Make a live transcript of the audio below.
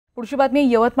पुढची बातमी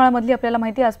यवतमाळमधली आपल्याला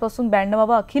माहिती आहे, आजपासून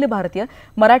 92वा अखिल भारतीय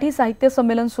मराठी साहित्य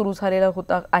संमेलन सुरू झालेलं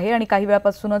होतं आहे आणि काही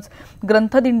वेळापासूनच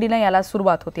ग्रंथदिंडीने याला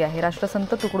सुरुवात होती आहे।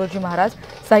 राष्ट्रसंत तुकडोजी महाराज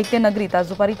साहित्य नगरीत आज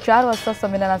दुपारी 4 वाजता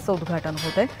संमेलनाचं उद्घाटन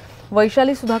होतंय।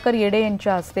 वैशाली सुधाकर येडे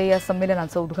यांच्या हस्ते या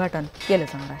संमेलनाचं उद्घाटन केलं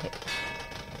जाणार आहे।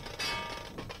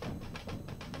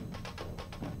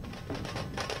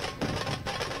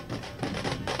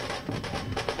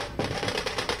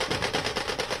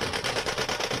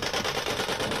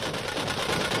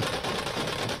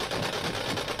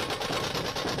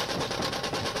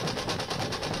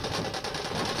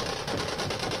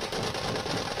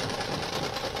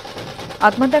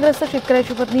 आत्महत्याग्रस्त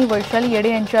शेतकऱ्याची पत्नी वैशाली येडे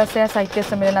यांच्या हस्ते या साहित्य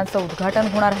संमेलनाचं उद्घाटन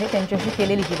होणार आहे। त्यांच्याशी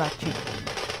केलेली ही बातचीत।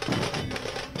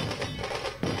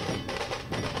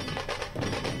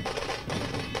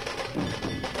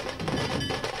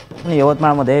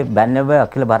 यवतमाळमध्ये 92व्या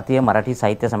अखिल भारतीय मराठी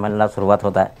साहित्य संमेलनाला सुरुवात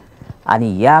होत आहे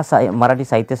आणि या मराठी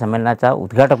साहित्य संमेलनाचा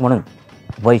उद्घाटक म्हणून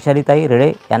वैशालीताई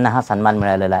रेडे यांना हा सन्मान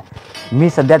मिळालेला आहे। मी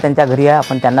सध्या त्यांच्या घरी आहे,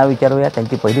 आपण त्यांना विचारूया,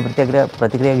 त्यांची पहिली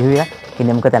प्रतिक्रिया घेऊया की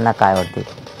नेमकं त्यांना काय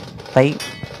वाटते। ताई,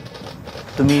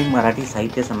 तुम्ही मराठी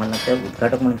साहित्य संमेलनाचे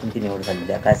उद्घाटक म्हणून तुमची निवड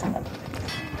झालेली आहे, काय सांगाल?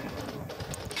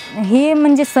 ही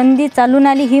म्हणजे संधी चालून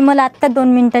आली ही मला आत्ता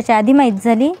 2 मिनिटाच्या आधी माहीत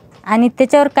झाली आणि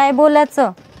त्याच्यावर काय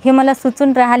बोलायचं हे मला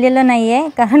सुचून राहिलेलं नाही आहे,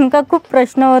 कारण का खूप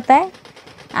प्रश्न होत आहे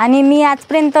आणि मी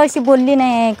आजपर्यंत अशी बोलली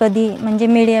नाही आहे कधी, म्हणजे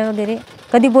मीडिया वगैरे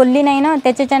कधी बोलली नाही ना,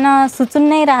 त्याच्यानं सुचून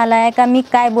नाही राहिला आहे का मी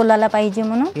काय बोलायला पाहिजे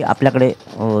म्हणून। आपल्याकडे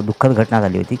दुःखद घटना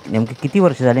झाली होती, नेमकी किती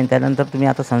वर्ष झाली आणि त्यानंतर तुम्ही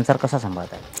आता संसार कसा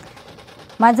सांभाळताय?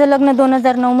 माझं लग्न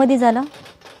 2009 मध्ये झालं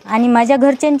आणि माझ्या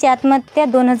घरच्यांची आत्महत्या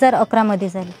 2011 मध्ये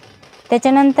झाली।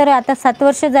 त्याच्यानंतर आता 7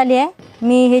 वर्ष झाली आहे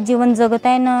मी हे जीवन जगत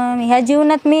आहे ना। ह्या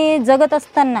जीवनात मी जगत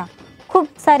असताना खूप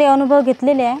सारे अनुभव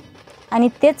घेतलेले आहे आणि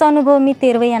तेच अनुभव मी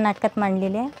 13 या नाटकात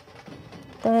मांडलेले आहे।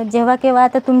 तर जेव्हा केव्हा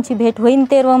आता तुमची भेट होईल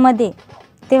 13 मध्ये,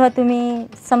 तेव्हा तुम्ही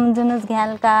समजूनच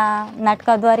घ्याल का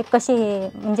नाटकाद्वारे कसे हे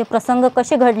म्हणजे प्रसंग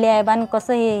कसे घडले आहे आणि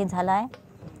कसं हे झालं आहे।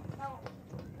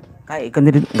 काय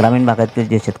एकंदरीत ग्रामीण भागातील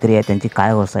जे शेतकरी आहेत त्यांची काय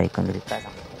अवस्था आहे एकंदरीत काय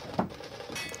सांगा?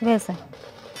 व्यवसाय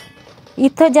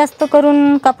इथं जास्त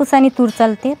करून कापूस आणि तूर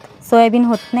चालते, सोयाबीन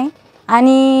होत नाही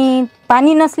आणि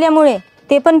पाणी नसल्यामुळे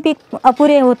ते पण पीक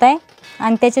अपुरे होत आहे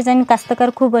आणि त्याच्याने कास्तकार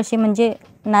खूप असे म्हणजे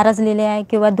नाराजलेले आहे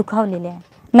किंवा दुखावलेले आहे।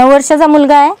 9 वर्षाचा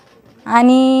मुलगा आहे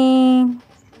आणि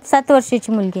 7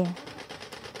 वर्षाची मुलगी आहे।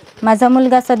 माझा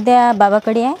मुलगा सध्या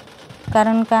बाबाकडे आहे,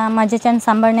 कारण का माझ्याच्यानं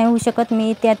सांभाळ नाही होऊ शकत,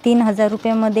 मी त्या 3000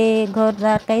 रुपयामध्ये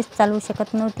घरदार काहीच चालवू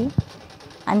शकत नव्हती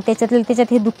आणि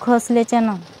त्याच्यात हे दुःख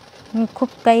असल्याच्यानं मी खूप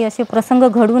काही असे प्रसंग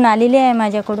घडून आलेले आहे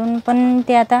माझ्याकडून, पण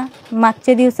ते आता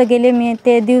मागचे दिवस गेले, मी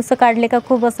ते दिवस काढले का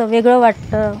खूप असं वेगळं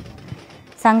वाटतं,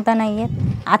 सांगता नाही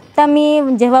येत। आत्ता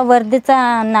मी जेव्हा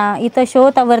वर्धेचा इथं शो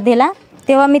होता वर्धेला,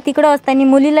 तेव्हा मी तिकडं असताना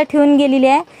मुलीला ठेवून गेलेली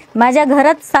आहे। माझ्या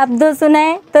घरात सापदसून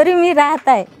आहे तरी मी राहत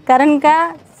आहे, कारण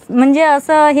का म्हणजे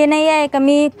असं हे नाही आहे का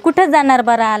मी कुठं जाणार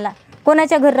बा राहायला,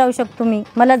 कोणाच्या घर राहू शकतो मी,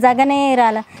 मला जागा नाही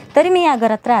राहायला, तरी मी या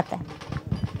घरात राहत आहे।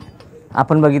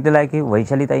 आपण बघितलेलं आहे की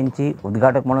वैशालीताईंची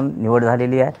उद्घाटक म्हणून निवड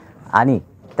झालेली आहे आणि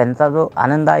त्यांचा जो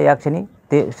आनंद आहे या क्षणी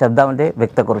ते शब्दामध्ये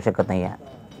व्यक्त करू शकत नाही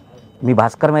आहे। मी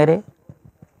भास्कर मेहरे,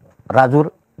 राजूर,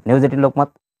 न्यूज 18 लोकमत।